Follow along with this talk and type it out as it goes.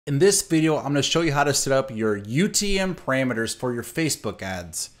In this video, I'm going to show you how to set up your UTM parameters for your Facebook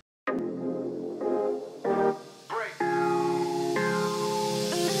ads.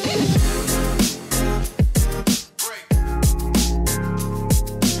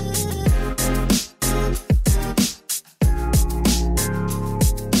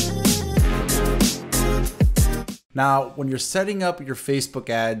 Now, when you're setting up your Facebook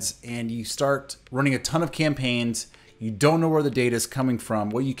ads and you start running a ton of campaigns, you don't know where the data is coming from.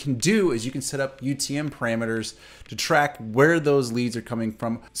 What you can do is you can set up UTM parameters to track where those leads are coming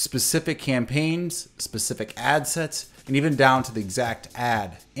from, specific campaigns, specific ad sets, and even down to the exact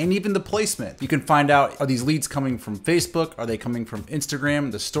ad and even the placement. You can find out, are these leads coming from Facebook? Are they coming from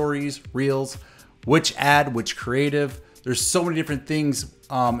Instagram, the stories, reels, which ad, which creative? There's so many different things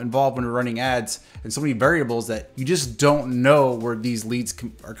involved when we're running ads and so many variables that you just don't know where these leads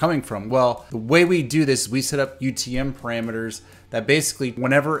are coming from. Well, the way we do this, we set up UTM parameters that basically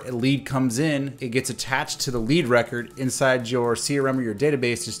whenever a lead comes in, it gets attached to the lead record inside your CRM or your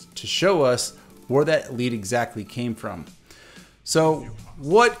database just to show us where that lead exactly came from. So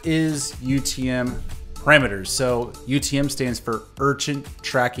what is UTM parameters? So UTM stands for Urgent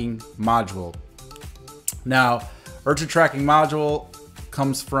Tracking Module. Now, Urgent Tracking Module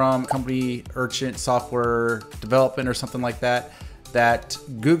comes from company Urgent Software Development or something like that, that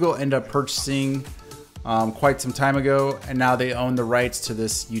Google ended up purchasing quite some time ago, and now they own the rights to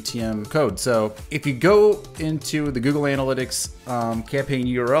this UTM code. So if you go into the Google Analytics campaign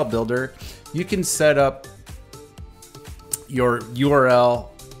URL builder, you can set up your URL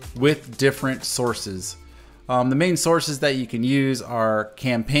with different sources. The main sources that you can use are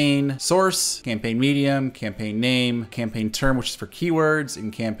campaign source, campaign medium, campaign name, campaign term, which is for keywords,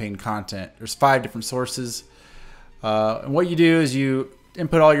 and campaign content. There's 5 different sources. And what you do is you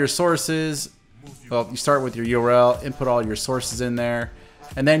input all your sources. Well, you start with your URL, input all your sources in there,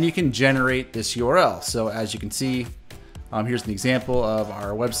 and then you can generate this URL. So as you can see, here's an example of our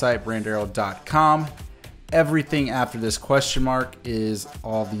website, brandarrow.com. Everything after this question mark is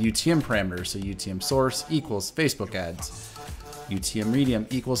all the UTM parameters. So UTM source equals Facebook ads. UTM medium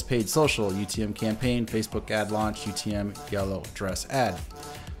equals paid social. UTM campaign, Facebook ad launch, UTM yellow dress ad.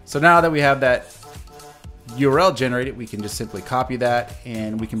 So now that we have that URL generated, we can just simply copy that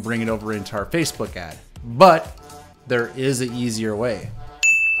and we can bring it over into our Facebook ad. But there is an easier way.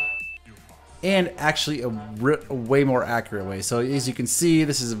 And actually a way more accurate way. So as you can see,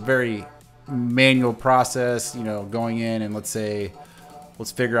 this is a very manual process, going in and let's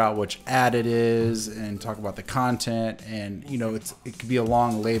figure out which ad it is and talk about the content, and it could be a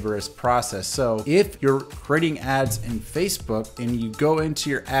long laborious process. So if you're creating ads in Facebook and you go into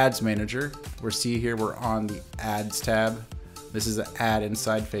your ads manager, we're on the ads tab. This is an ad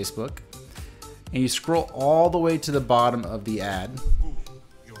inside Facebook, and you scroll all the way to the bottom of the ad,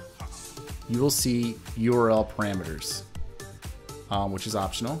 you will see URL parameters, which is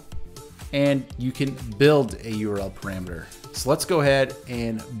optional. And you can build a URL parameter. So let's go ahead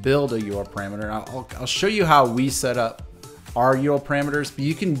and build a URL parameter. I'll show you how we set up our URL parameters, but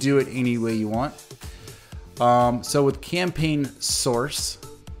you can do it any way you want. So with campaign source,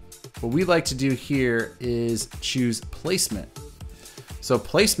 what we like to do here is choose placement. So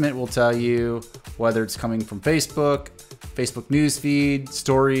placement will tell you whether it's coming from Facebook, Facebook newsfeed,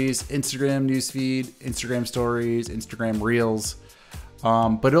 stories, Instagram newsfeed, Instagram stories, Instagram reels.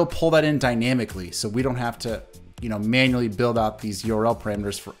 But it'll pull that in dynamically, so we don't have to, manually build out these URL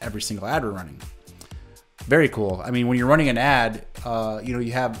parameters for every single ad we're running. Very cool. I mean, when you're running an ad,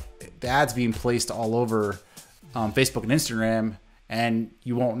 you have the ads being placed all over Facebook and Instagram, and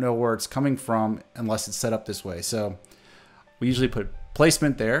you won't know where it's coming from unless it's set up this way. So we usually put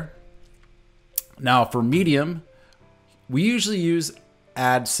placement there. Now for medium, we usually use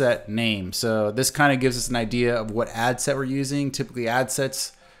ad set name. So this kind of gives us an idea of what ad set we're using. Typically ad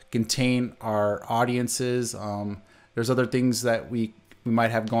sets contain our audiences. There's other things that we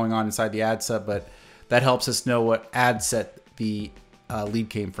might have going on inside the ad set, but that helps us know what ad set the lead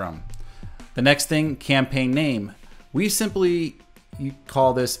came from. The next thing, campaign name. You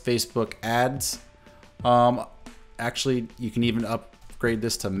call this Facebook ads. Actually, you can even upgrade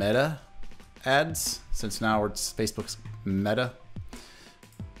this to meta ads, since now it's Facebook's meta.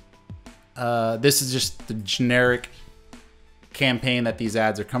 This is just the generic campaign that these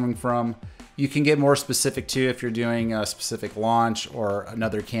ads are coming from. You can get more specific too if you're doing a specific launch or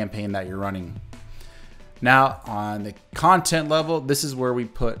another campaign that you're running. Now on the content level, this is where we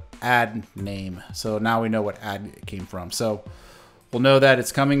put ad name. So now we know what ad it came from. So we'll know that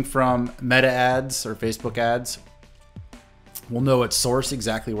it's coming from meta ads or Facebook ads. We'll know its source,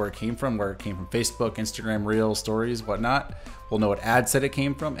 exactly where it came from Facebook, Instagram, Reels, Stories, whatnot. We'll know what ad set it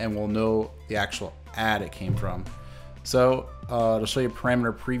came from, and we'll know the actual ad it came from. So it'll show you a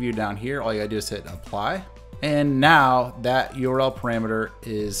parameter preview down here. All you gotta do is hit apply. And now that URL parameter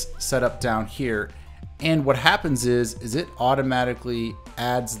is set up down here. And what happens is it automatically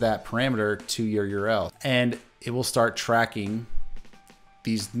adds that parameter to your URL, and it will start tracking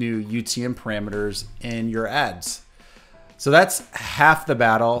these new UTM parameters in your ads. So that's half the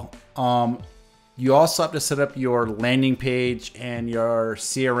battle. You also have to set up your landing page and your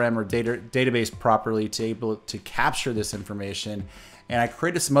CRM or database properly to able to capture this information. And I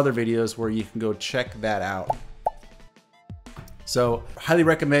created some other videos where you can go check that out. So highly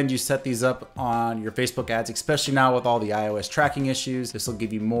recommend you set these up on your Facebook ads, especially now with all the iOS tracking issues. This will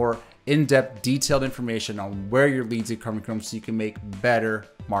give you more in-depth, detailed information on where your leads are coming from so you can make better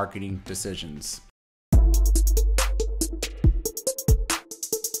marketing decisions.